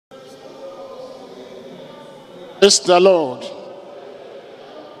Praise the Lord.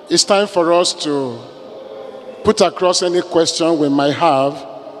 It's time for us to put across any question we might have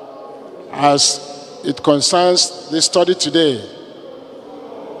as it concerns the study today.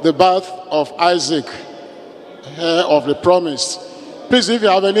 The birth of Isaac, heir of the promise. Please, if you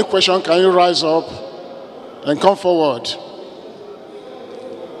have any question, can you rise up and come forward?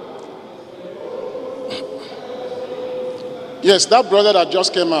 Yes, that brother that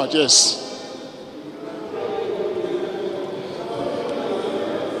just came out, yes.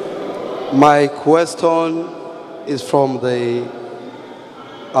 My question is from the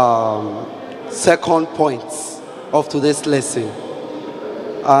second point of today's lesson.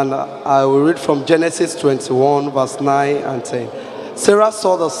 And I will read from Genesis 21, verse 9 and 10. Sarah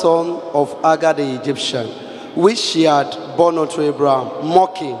saw the son of Hagar the Egyptian, which she had born unto Abraham,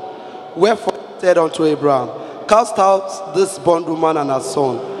 mocking. Wherefore he said unto Abraham, cast out this bondwoman and her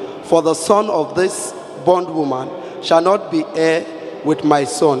son, for the son of this bondwoman shall not be heir with my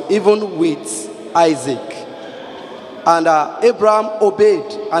son, even with Isaac. And Abraham obeyed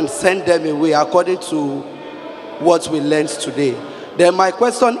and sent them away according to what we learned today. Then my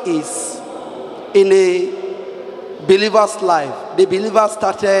question is, in a believer's life, the believer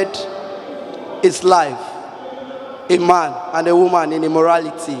started his life, a man and a woman, in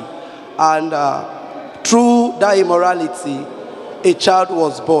immorality. And through that immorality, a child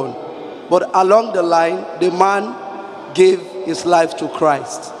was born. But along the line, the man gave his life to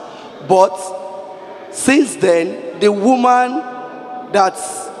Christ. But since then, the woman that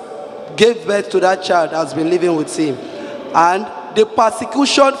gave birth to that child has been living with him. And the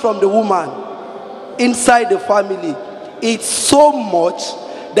persecution from the woman inside the family is so much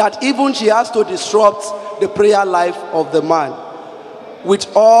that even she has to disrupt the prayer life of the man. With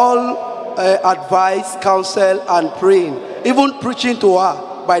all advice, counsel, and praying, even preaching to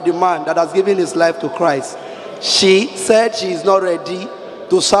her by the man that has given his life to Christ. She said she is not ready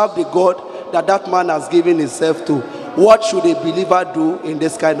to serve the God that that man has given himself to. What should a believer do in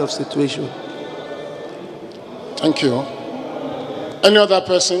this kind of situation? Thank you. Any other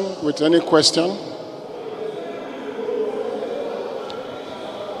person with any question?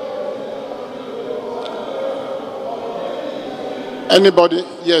 Anybody?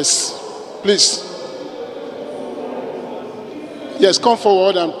 Yes, please. Yes, come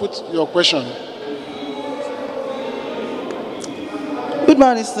forward and put your question. Good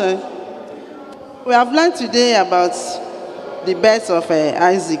morning, sir. We have learned today about the birth of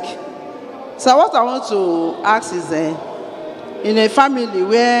Isaac. So what I want to ask is, in a family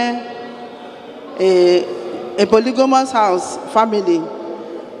where a polygamous house family,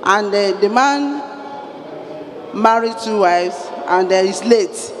 and the man married 2 wives and is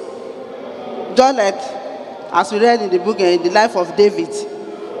late, just like as we read in the book, in the life of David.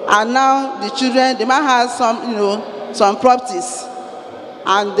 And now the children, the man has some properties.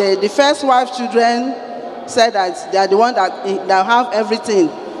 And the first wife's children said that they are the one that have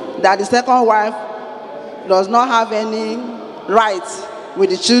everything, that the second wife does not have any rights with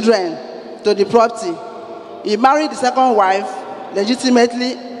the children to the property. He married the second wife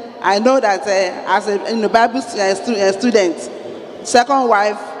legitimately. I know that as a Bible student, second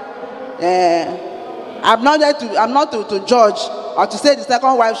wife, I'm not to judge or to say the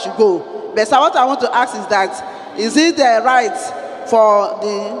second wife should go. But so what I want to ask is that, is it the right for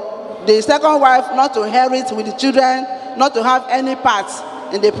the second wife not to inherit with the children, not to have any part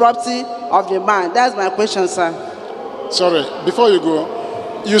in the property of the man? That's my question, sir. Sorry, before you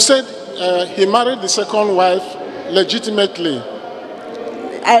go, you said he married the second wife legitimately.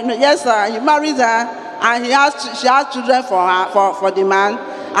 Yes, sir. He married her, and she has children for her, for the man,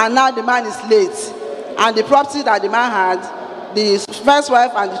 and now the man is late. And the property that the man had, the first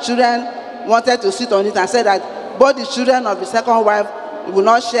wife and the children wanted to sit on it and said that both the children of the second wife will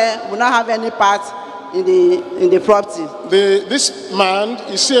not share, will not have any part in the property. This man,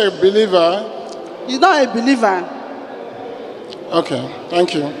 is he a believer? He's not a believer. Okay,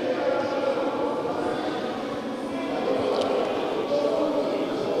 thank you.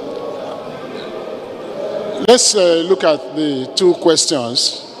 Let's look at the 2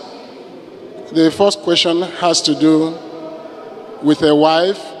 questions. The first question has to do with a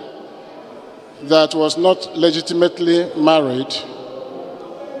wife that was not legitimately married.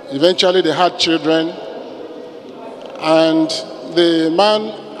 Eventually they had children, and the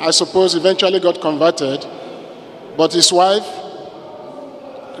man, I suppose, eventually got converted, but his wife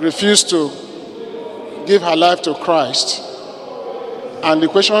refused to give her life to Christ. And the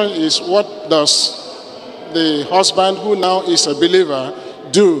question is, what does the husband, who now is a believer,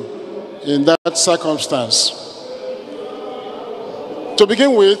 do in that circumstance? To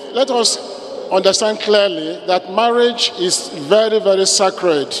begin with, let us understand clearly that marriage is very, very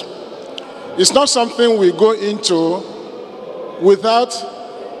sacred. It's not something we go into without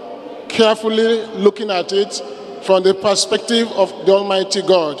carefully looking at it from the perspective of the Almighty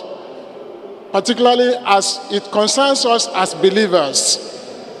God, particularly as it concerns us as believers.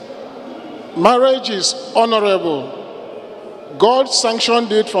 Marriage is honorable. God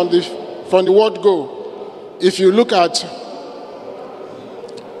sanctioned it from the word go. If you look at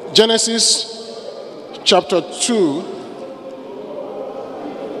Genesis chapter 2,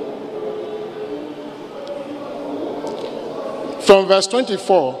 from verse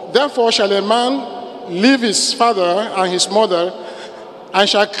 24, therefore shall a man leave his father and his mother, and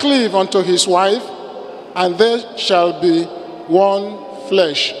shall cleave unto his wife, and they shall be one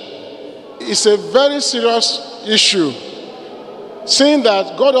flesh. It's a very serious issue, seeing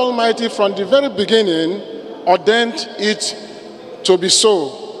that God Almighty from the very beginning ordained it to be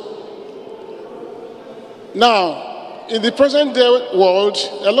so. Now, in the present day world,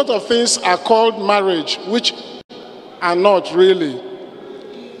 a lot of things are called marriage, which are not really.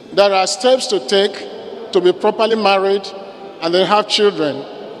 There are steps to take to be properly married and then have children.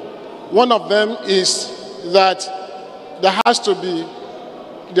 One of them is that there has to be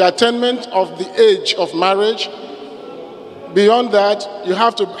the attainment of the age of marriage. Beyond that, you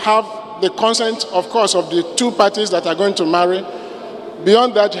have to have the consent, of course, of the two parties that are going to marry.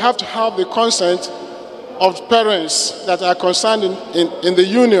 Beyond that, you have to have the consent of parents that are concerned in the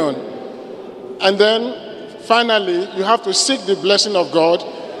union. And then, finally, you have to seek the blessing of God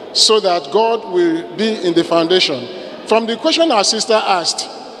so that God will be in the foundation. From the question our sister asked,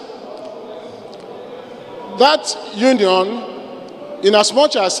 that union, in as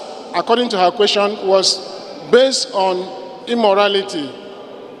much as, according to her question, was based on immorality,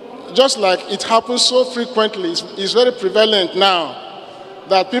 just like it happens so frequently, it's very prevalent now,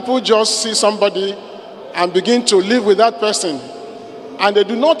 that people just see somebody and begin to live with that person, and they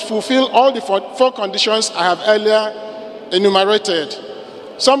do not fulfill all the four conditions I have earlier enumerated.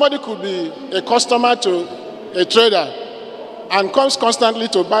 Somebody could be a customer to a trader and comes constantly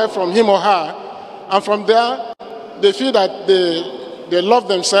to buy from him or her, and from there they feel that they love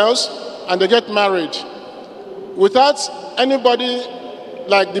themselves and they get married without anybody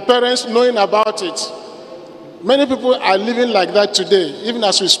like the parents knowing about it. Many people are living like that today, even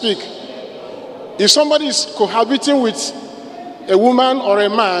as we speak. If somebody is cohabiting with a woman or a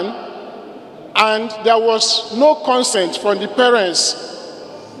man and there was no consent from the parents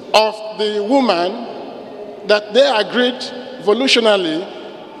of the woman that they agreed voluntarily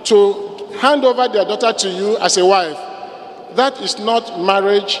to hand over their daughter to you as a wife, that is not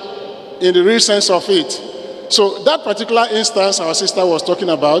marriage in the real sense of it. So that particular instance our sister was talking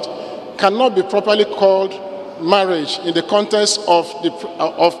about cannot be properly called marriage in the context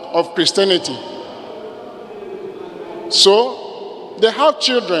of Christianity. So they have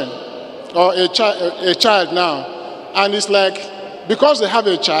children or a child now, and it's like because they have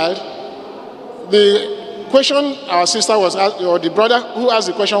a child, the question our sister was asked, or the brother who asked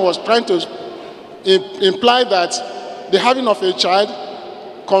the question was trying to imply that the having of a child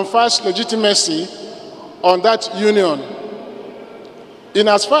confers legitimacy on that union. In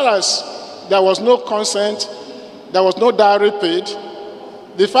as far as there was no consent, there was no dowry paid,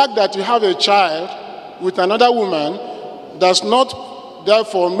 the fact that you have a child with another woman does not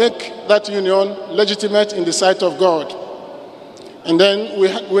therefore make that union legitimate in the sight of God. And then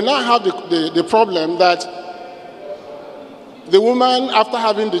we now have the problem that the woman, after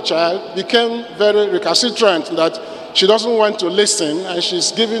having the child, became very recalcitrant, that she doesn't want to listen and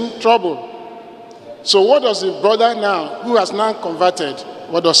she's giving trouble. So what does the brother now, who has now converted,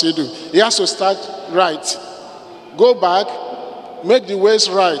 what does he do? He has to start right. Go back, make the ways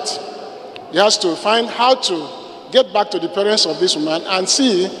right. He has to find how to get back to the parents of this woman and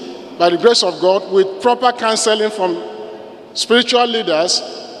see, by the grace of God, with proper counseling from spiritual leaders,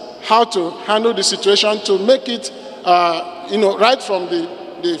 how to handle the situation to make it right from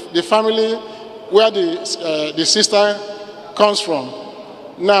the family where the sister comes from.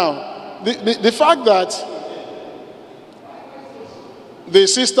 Now, the fact that the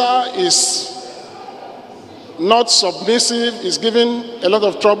sister is not submissive, is giving a lot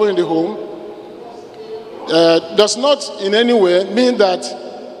of trouble in the home, does not in any way mean that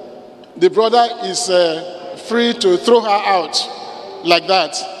the brother is free to throw her out like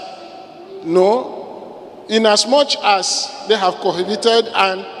that. No, in as much as they have cohabited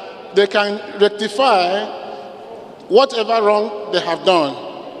and they can rectify whatever wrong they have done.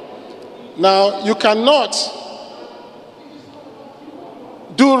 Now, you cannot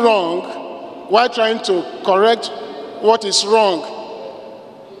do wrong while trying to correct what is wrong.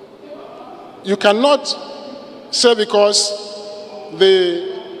 You cannot say because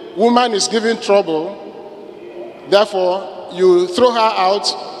the woman is giving trouble, therefore you throw her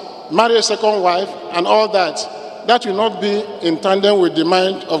out, marry a second wife, and all that. That will not be in tandem with the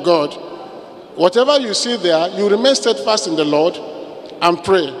mind of God. Whatever you see there, you remain steadfast in the Lord and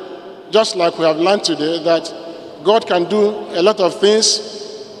pray. Just like we have learned today that God can do a lot of things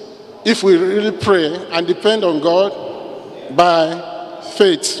if we really pray and depend on God by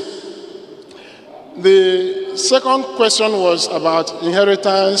faith. The second question was about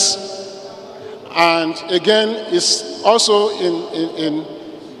inheritance, and again, it's also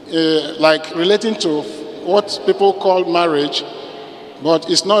like relating to what people call marriage, but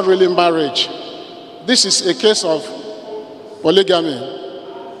it's not really marriage. This is a case of polygamy.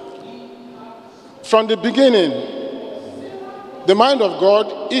 From the beginning, the mind of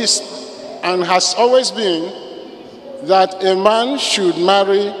God is and has always been that a man should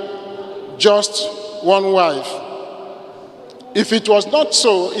marry just one wife. If it was not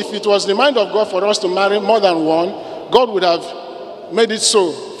so, if it was the mind of God for us to marry more than one, God would have made it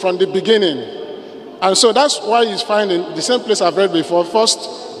so from the beginning. And so that's why he's finding the same place I've read before, first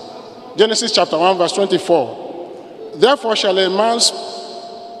Genesis chapter 1, verse 24. Therefore shall a man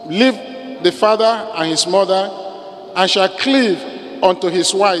leave the father and his mother, and shall cleave unto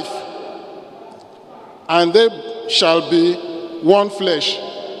his wife, and they shall be one flesh.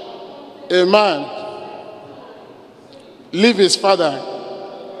 A man leave his father,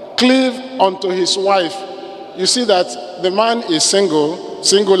 cleave unto his wife. You see that the man is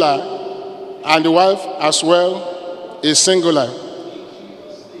singular, and the wife as well is singular.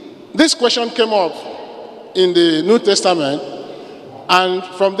 This question came up in the New Testament, and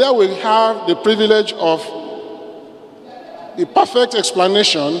from there we have the privilege of the perfect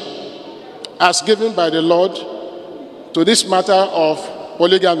explanation as given by the Lord to this matter of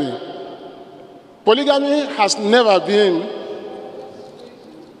polygamy. Polygamy has never been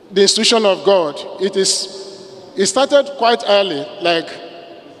the institution of God. It started quite early, like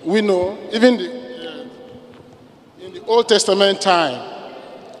we know, even in the Old Testament time.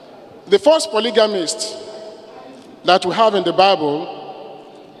 The first polygamist that we have in the Bible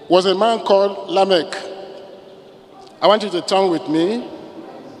was a man called Lamech. I want you to turn with me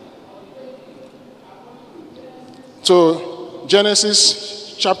to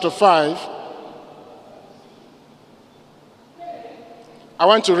Genesis chapter 5. I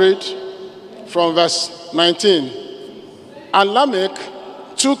want to read from verse 19. And Lamech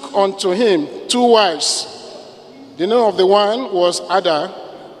took unto him 2 wives. The name of the one was Ada,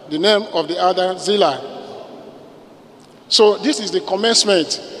 the name of the other Zillah. So this is the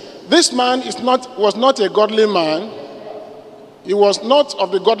commencement. This man was not a godly man. He was not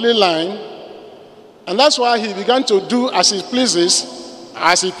of the godly line. And that's why he began to do as he pleased,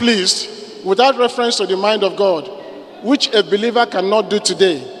 without reference to the mind of God, which a believer cannot do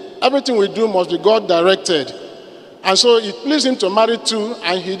today. Everything we do must be God-directed. And so it pleased him to marry 2,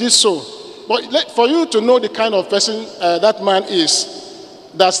 and he did so. But for you to know the kind of person that man is,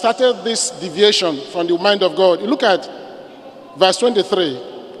 that started this deviation from the mind of God, you look at verse 23.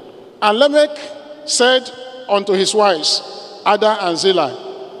 And Lamech said unto his wives, Ada and Zillah,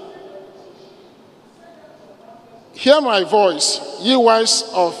 hear my voice, ye wives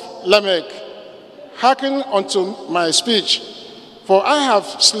of Lamech, hearken unto my speech, for I have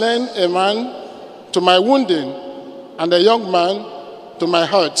slain a man to my wounding, and a young man to my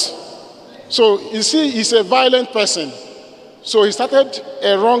hurt. So you see, he's a violent person. So he started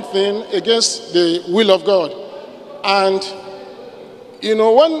a wrong thing against the will of God. And you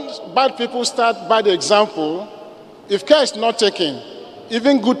know, when bad people start bad example, if care is not taken,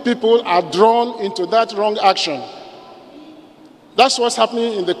 even good people are drawn into that wrong action. That's what's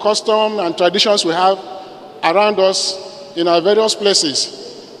happening in the custom and traditions we have around us in our various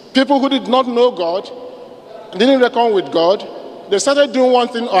places. People who did not know God, didn't reckon with God, they started doing one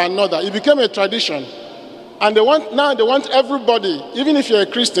thing or another. It became a tradition. And now they want everybody, even if you're a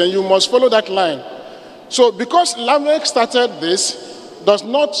Christian, you must follow that line. So because Lamech started this, does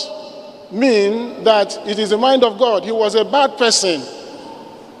not mean that it is the mind of God. He was a bad person.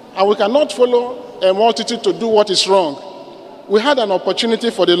 And we cannot follow a multitude to do what is wrong. We had an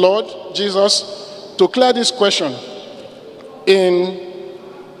opportunity for the Lord Jesus to clear this question in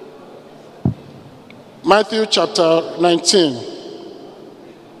Matthew chapter 19.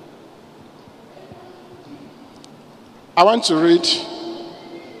 I want to read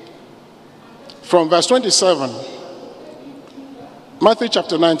from verse 27. Matthew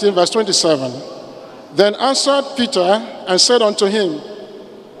chapter 19, verse 27. Then answered Peter and said unto him,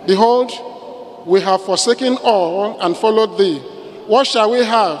 Behold, we have forsaken all and followed thee. What shall we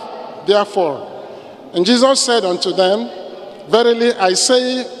have? therefore. And Jesus said unto them, verily I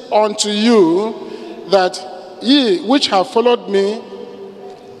say unto you, that ye which have followed me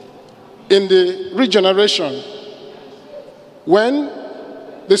in the regeneration, when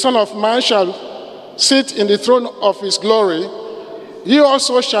the Son of Man shall sit in the throne of his glory, ye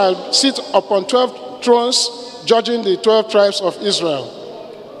also shall sit upon 12 thrones, judging the 12 tribes of Israel.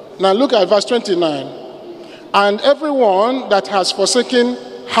 Now look at verse 29. And everyone that has forsaken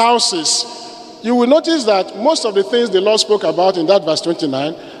houses. You will notice that most of the things the Lord spoke about in that verse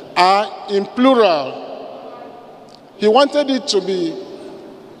 29 are in plural. He wanted it to be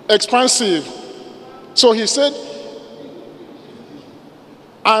expansive. So he said,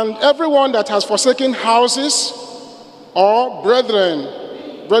 and everyone that has forsaken houses or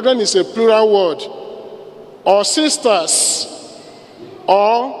brethren, brethren is a plural word, or sisters,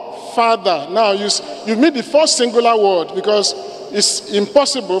 or father. Now you meet the first singular word because it's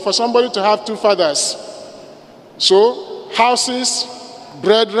impossible for somebody to have two fathers. So, houses,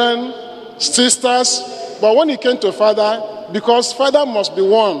 brethren, sisters. But when he came to father, because father must be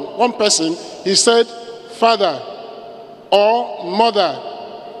one person, he said father or mother.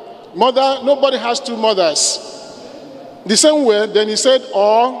 Mother, nobody has two mothers. The same way, then he said,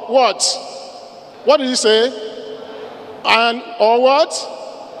 or what? What did he say? And or what?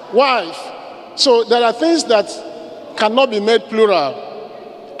 Wife. So there are things that cannot be made plural.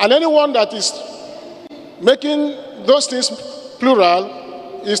 And anyone that is making those things plural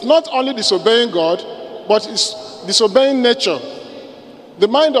is not only disobeying God, but is disobeying nature. The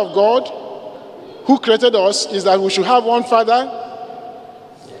mind of God, who created us, is that we should have one father,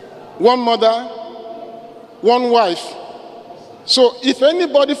 one mother, one wife. So if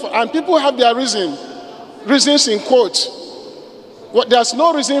anybody, and people have their reasons in quote, there's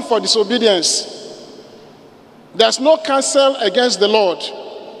no reason for disobedience. There's no counsel against the Lord.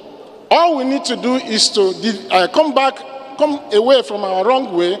 All we need to do is to come away from our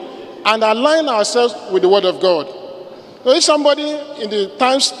wrong way and align ourselves with the Word of God. So if somebody in the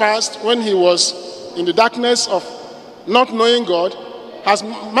times past, when he was in the darkness of not knowing God, has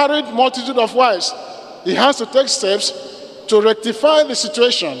married multitude of wives, he has to take steps to rectify the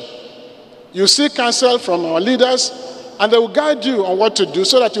situation. You seek counsel from our leaders, and they will guide you on what to do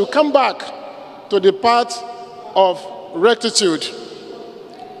so that you come back to the path of rectitude.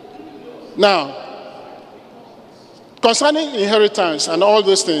 Now, concerning inheritance and all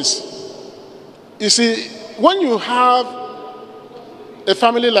those things, you see, when you have a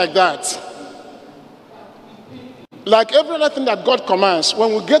family like that, like every other thing that God commands,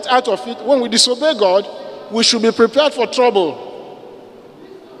 when we get out of it, when we disobey God, we should be prepared for trouble.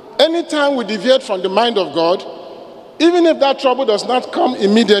 Anytime we deviate from the mind of God, even if that trouble does not come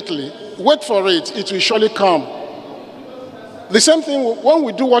immediately, wait for it, it will surely come. The same thing when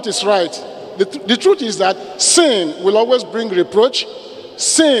we do what is right. The truth is that sin will always bring reproach.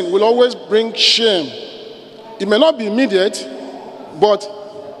 Sin will always bring shame. It may not be immediate, but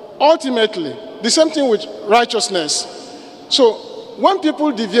ultimately, the same thing with righteousness. So when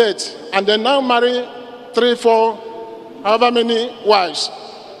people deviate and they now marry 3, 4, however many wives,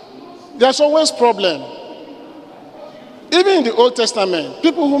 there's always problem. Even in the Old Testament,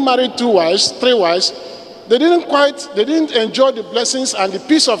 people who married 2 wives, 3 wives, they didn't enjoy the blessings and the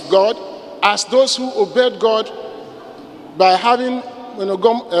peace of God as those who obeyed God by having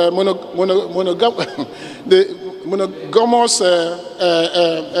monogamous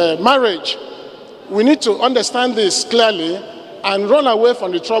marriage. We need to understand this clearly and run away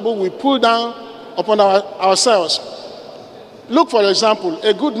from the trouble we pull down upon ourselves. Look, for example,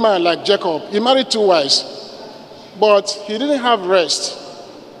 a good man like Jacob, he married 2 wives, but he didn't have rest.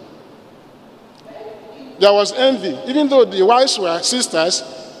 There was envy, even though the wives were sisters,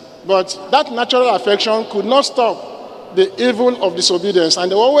 but that natural affection could not stop the evil of disobedience.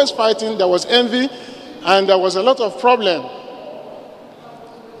 And they were always fighting. There was envy, and there was a lot of problem.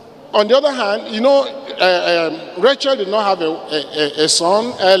 On the other hand, Rachel did not have a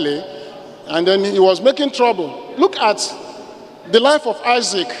son early, and then he was making trouble. Look at the life of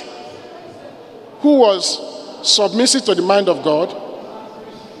Isaac, who was submissive to the mind of God,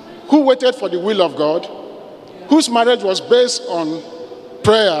 who waited for the will of God, whose marriage was based on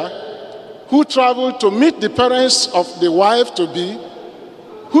prayer, who traveled to meet the parents of the wife-to-be,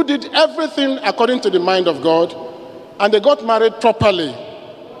 who did everything according to the mind of God, and they got married properly.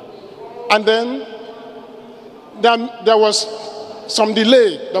 And then there was some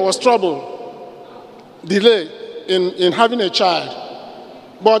delay, there was delay in having a child.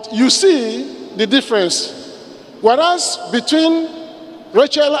 But you see the difference. Whereas between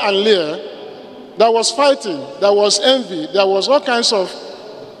Rachel and Leah, there was fighting, there was envy, there was all kinds of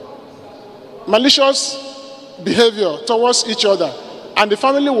malicious behavior towards each other, and the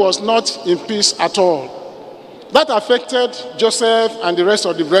family was not in peace at all. That affected Joseph and the rest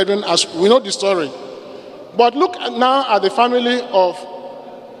of the brethren, as we know the story. But look now at the family of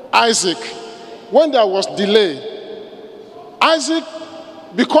Isaac. When there was delay, Isaac,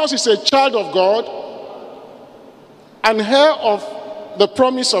 because he's a child of God and heir of the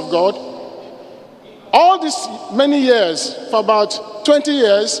promise of God, all these many years, for about 20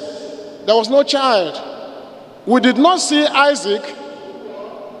 years, there was no child. We did not see Isaac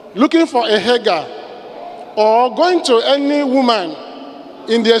looking for a Hagar or going to any woman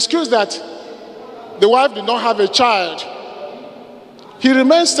in the excuse that the wife did not have a child. He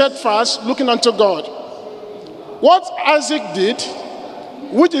remained steadfast, looking unto God. What Isaac did,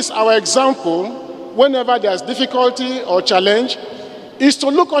 which is our example whenever there's difficulty or challenge, is to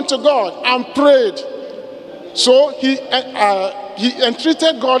look unto God and prayed. So he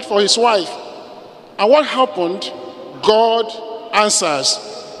entreated God for his wife. And what happened? God answers,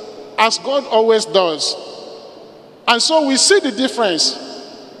 as God always does. And so we see the difference,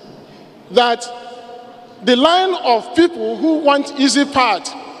 that the line of people who want easy path,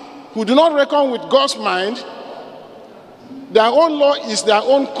 who do not reckon with God's mind, their own law is their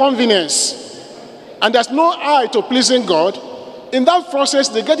own convenience, and there's no eye to pleasing God. In that process,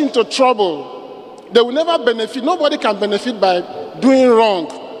 they get into trouble. They will never benefit. Nobody can benefit by doing wrong.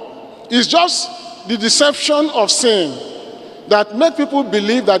 It's just the deception of sin that make people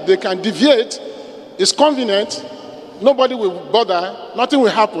believe that they can deviate. It's convenient. Nobody will bother. Nothing will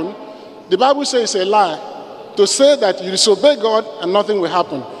happen. The Bible says it's a lie to say that you disobey God and nothing will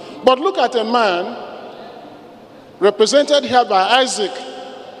happen. But look at a man represented here by Isaac,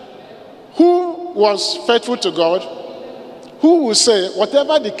 who was faithful to God, who will say,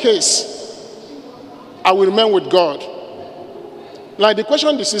 whatever the case, I will remain with God. Like the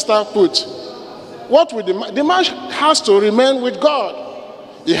question the sister put, what will the man has to remain with God.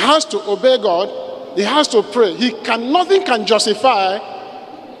 He has to obey God. He has to pray. Nothing can justify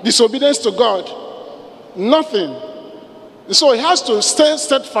disobedience to God. Nothing. So he has to stay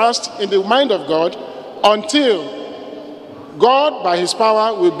steadfast in the mind of God until God, by his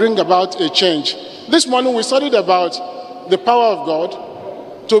power, will bring about a change. This morning we studied about the power of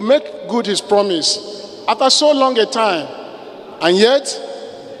God to make good his promise after so long a time, and yet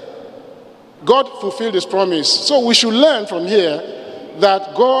God fulfilled his promise. So we should learn from here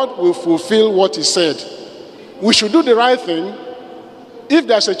that God will fulfill what he said. We should do the right thing. If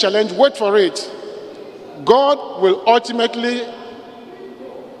there's a challenge, wait for it. God will ultimately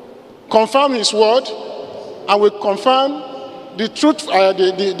confirm his word and will confirm the truth,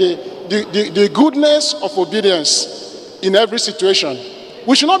 the goodness of obedience in every situation.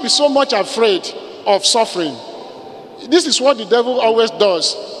 We should not be so much afraid of suffering. This is what the devil always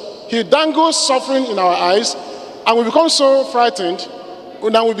does. He dangles suffering in our eyes, and we become so frightened,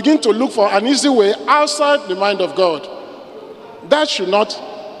 and then we begin to look for an easy way outside the mind of God. That should not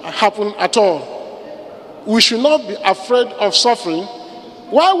happen at all. We should not be afraid of suffering.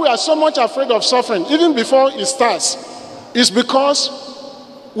 Why we are so much afraid of suffering, even before it starts, is because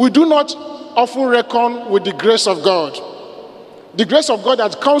we do not often reckon with the grace of God. The grace of God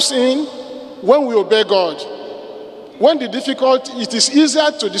that comes in when we obey God. When the difficulty, it is easier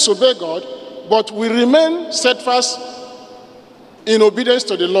to disobey God, but we remain steadfast in obedience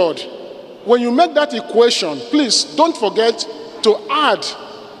to the Lord. When you make that equation, please don't forget to add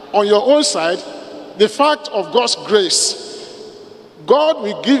on your own side the fact of God's grace. God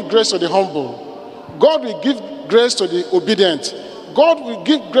will give grace to the humble. God will give grace to the obedient. God will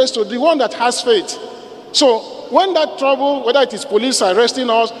give grace to the one that has faith. So when that trouble, whether it is police arresting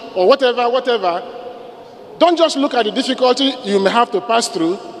us or whatever, don't just look at the difficulty you may have to pass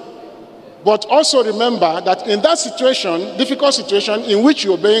through, but also remember that in that situation, difficult situation in which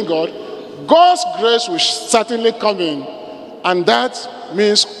you're obeying God, God's grace will certainly come in. And that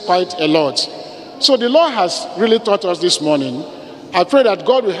means quite a lot. So the Lord has really taught us this morning. I pray that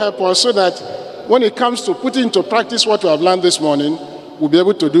God will help us so that when it comes to putting into practice what we have learned this morning, we'll be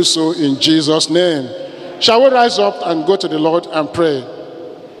able to do so in Jesus' name. Shall we rise up and go to the Lord and pray?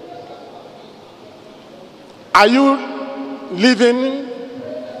 Are you living,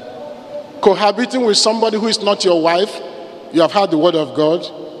 cohabiting with somebody who is not your wife? You have heard the word of God.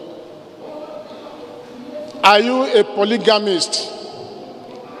 Are you a polygamist?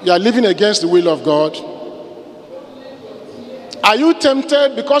 You are living against the will of God. Are you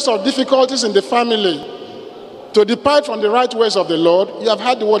tempted because of difficulties in the family to depart from the right ways of the Lord? You have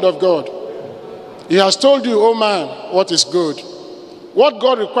heard the word of God. He has told you, oh man, what is good. What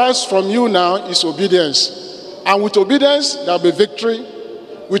God requires from you now is obedience. And with obedience, there will be victory.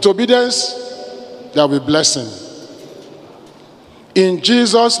 With obedience, there will be blessing. In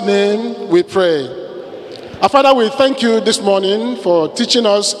Jesus' name we pray. Our Father, we thank you this morning for teaching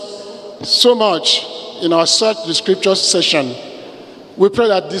us so much in our Search the Scriptures session. We pray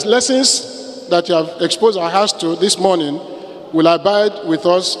that these lessons that you have exposed our hearts to this morning will abide with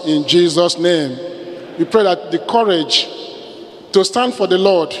us in Jesus' name. We pray that the courage to stand for the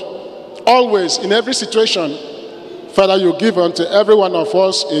Lord, always, in every situation, Father, you give unto every one of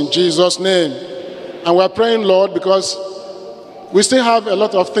us in Jesus' name. And we're praying, Lord, because we still have a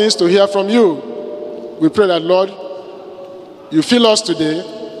lot of things to hear from you. We pray that, Lord, you fill us today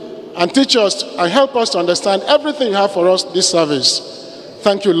and teach us and help us to understand everything you have for us this service.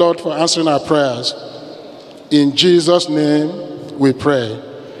 Thank you, Lord, for answering our prayers. In Jesus' name we pray.